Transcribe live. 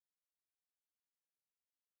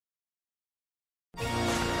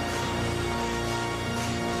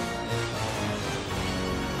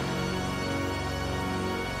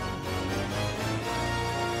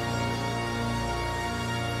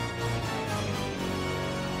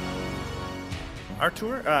Our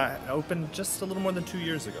tour opened just a little more than 2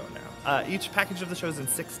 years ago now. Each package of the show is in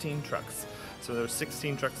 16 trucks. So there are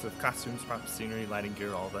 16 trucks of costumes, props, scenery, lighting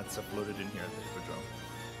gear, all that stuff loaded in here at the Hippodrome.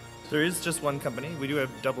 There is just one company. We do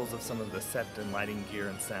have doubles of some of the set and lighting gear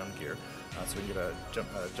and sound gear, so we can get a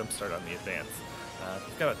jump start on the advance.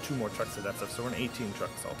 We've got about 2 more trucks of that stuff, so we're in 18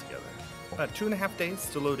 trucks altogether. About 2.5 days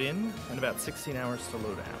to load in and about 16 hours to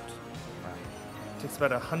load out. It takes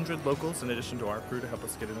about 100 locals in addition to our crew to help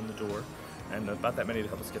us get it in the door, and about that many to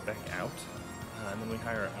help us get back out. And then we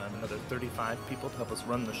hire another 35 people to help us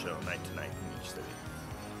run the show night to night in each city.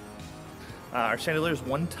 Our chandelier is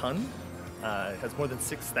 1 ton. It has more than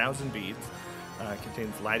 6,000 beads.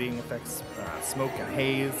 Contains lighting effects, smoke and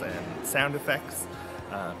haze, and sound effects,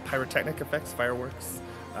 pyrotechnic effects, fireworks.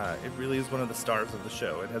 It really is one of the stars of the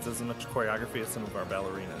show. It has as much choreography as some of our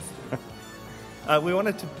ballerinas do. We want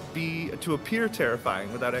it to appear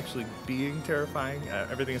terrifying without actually being terrifying.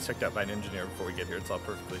 Everything is checked out by an engineer before we get here. It's all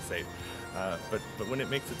perfectly safe. But when it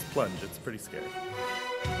makes its plunge, it's pretty scary.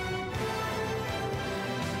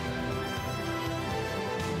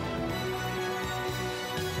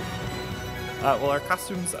 Well, our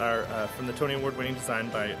costumes are from the Tony Award-winning design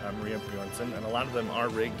by Maria Bjornsson, and a lot of them are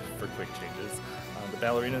rigged for quick changes. The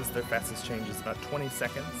ballerinas, their fastest change is about 20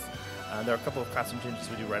 seconds. There are a couple of costume changes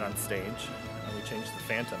we do right on stage. We change the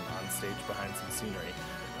Phantom on stage behind some scenery.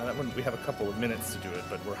 That one, we have a couple of minutes to do it,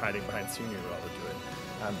 but we're hiding behind scenery while we do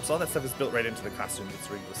it. So all that stuff is built right into the costume. It's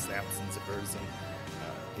rigged with snaps and zippers and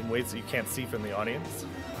in ways that you can't see from the audience,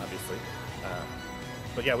 obviously.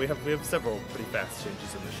 But yeah, we have several pretty fast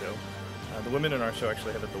changes in the show. The women in our show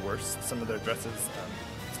actually have it the worst. Some of their dresses,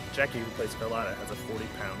 Jackie, who plays Carlotta, has a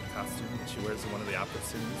 40-pound costume that she wears in one of the opera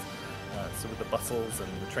scenes. So with the bustles and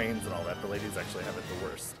the trains and all that, the ladies actually have it the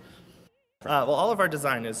worst. Well, all of our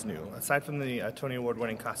design is new. Aside from the Tony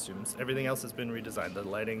Award-winning costumes, everything else has been redesigned. The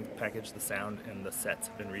lighting package, the sound, and the sets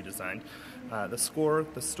have been redesigned. The score,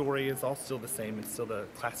 the story is all still the same. It's still the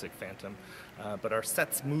classic Phantom. But our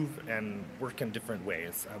sets move and work in different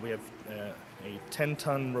ways. We have a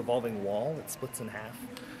 10-ton revolving wall that splits in half.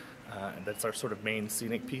 And that's our sort of main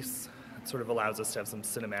scenic piece. It sort of allows us to have some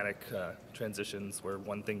cinematic transitions where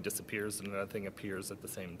one thing disappears and another thing appears at the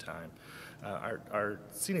same time. Our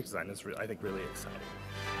scenic design is, I think, really exciting.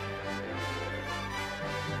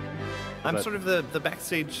 I'm sort of the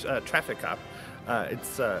backstage traffic cop.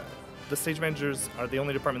 The stage managers are the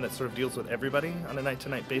only department that sort of deals with everybody on a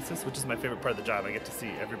night-to-night basis, which is my favorite part of the job. I get to see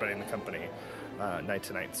everybody in the company night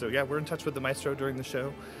to night. So yeah, we're in touch with the maestro during the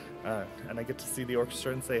show, and I get to see the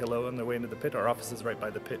orchestra and say hello on their way into the pit. Our office is right by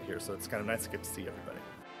the pit here, so it's kind of nice to get to see everybody.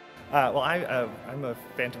 Well, I'm a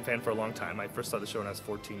Phantom fan for a long time. I first saw the show when I was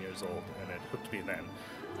 14 years old, and it hooked me then.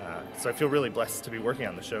 So I feel really blessed to be working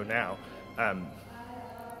on the show now.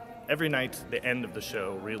 Every night, the end of the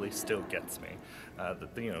show really still gets me.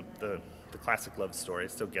 The classic love story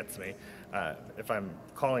still gets me. If I'm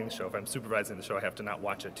calling the show, if I'm supervising the show, I have to not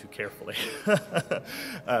watch it too carefully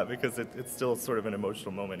because it's still sort of an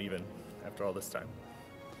emotional moment even after all this time.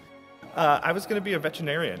 I was going to be a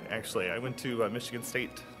veterinarian, actually. I went to Michigan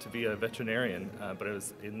State to be a veterinarian, but I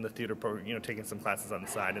was in the theater program, taking some classes on the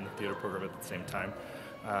side in the theater program at the same time.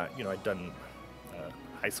 I'd done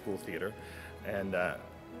high school theater, and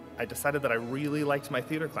I decided that I really liked my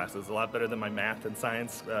theater classes a lot better than my math and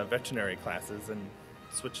science veterinary classes, and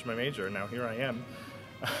switched my major. And now here I am,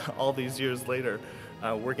 all these years later,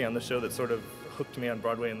 working on the show that sort of hooked me on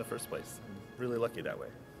Broadway in the first place. I'm really lucky that way.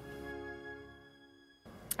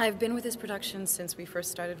 I've been with this production since we first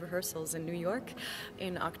started rehearsals in New York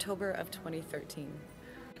in October of 2013.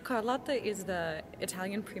 Carlotta is the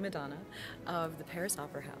Italian prima donna of the Paris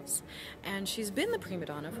Opera House, and she's been the prima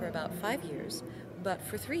donna for about 5 years, but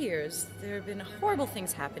for 3 years there have been horrible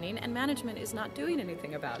things happening and management is not doing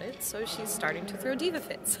anything about it, so she's starting to throw diva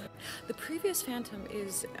fits. The previous Phantom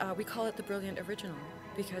is, we call it the Brilliant Original,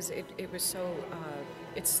 because it was so,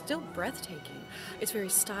 it's still breathtaking. It's very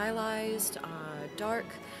stylized, dark.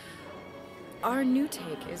 Our new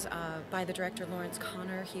take is by the director Lawrence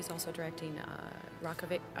Connor. He's also directing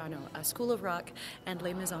School of Rock and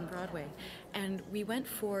Les Mis on Broadway. And we went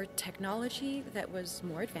for technology that was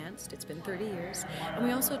more advanced. It's been 30 years. And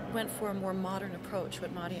we also went for a more modern approach,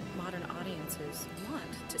 what modern audiences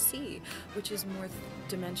want to see, which is more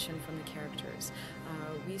dimension from the characters.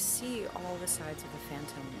 We see all the sides of the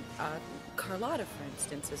Phantom. Carlotta, for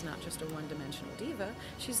instance, is not just a one-dimensional diva.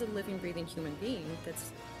 She's a living, breathing human being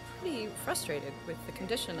that's pretty frustrated with the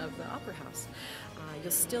condition of the opera house.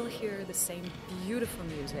 You'll still hear the same beautiful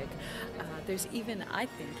music. There's even, I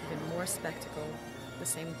think, even more spectacle, the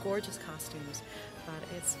same gorgeous costumes, but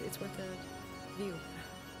it's worth a view.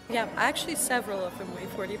 Yeah, actually several of them weigh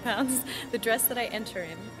 40 pounds. The dress that I enter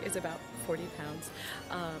in is about 40 pounds.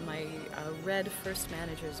 My red first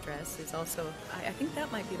manager's dress is also, I think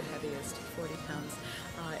that might be the heaviest, 40 pounds.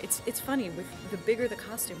 It's funny, with the bigger the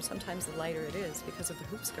costume, sometimes the lighter it is because of the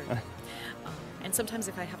hoop skirt. And sometimes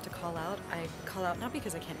if I have to call out, I call out not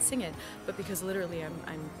because I can't sing it, but because literally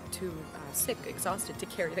I'm too sick, exhausted to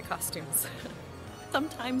carry the costumes.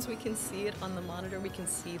 Sometimes we can see it on the monitor. We can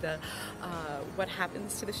see the what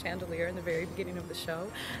happens to the chandelier in the very beginning of the show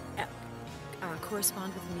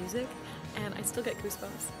correspond with the music, and I still get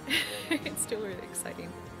goosebumps. It's still really exciting.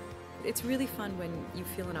 It's really fun when you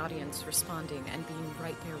feel an audience responding and being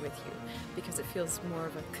right there with you, because it feels more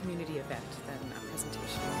of a community event than a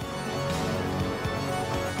presentation.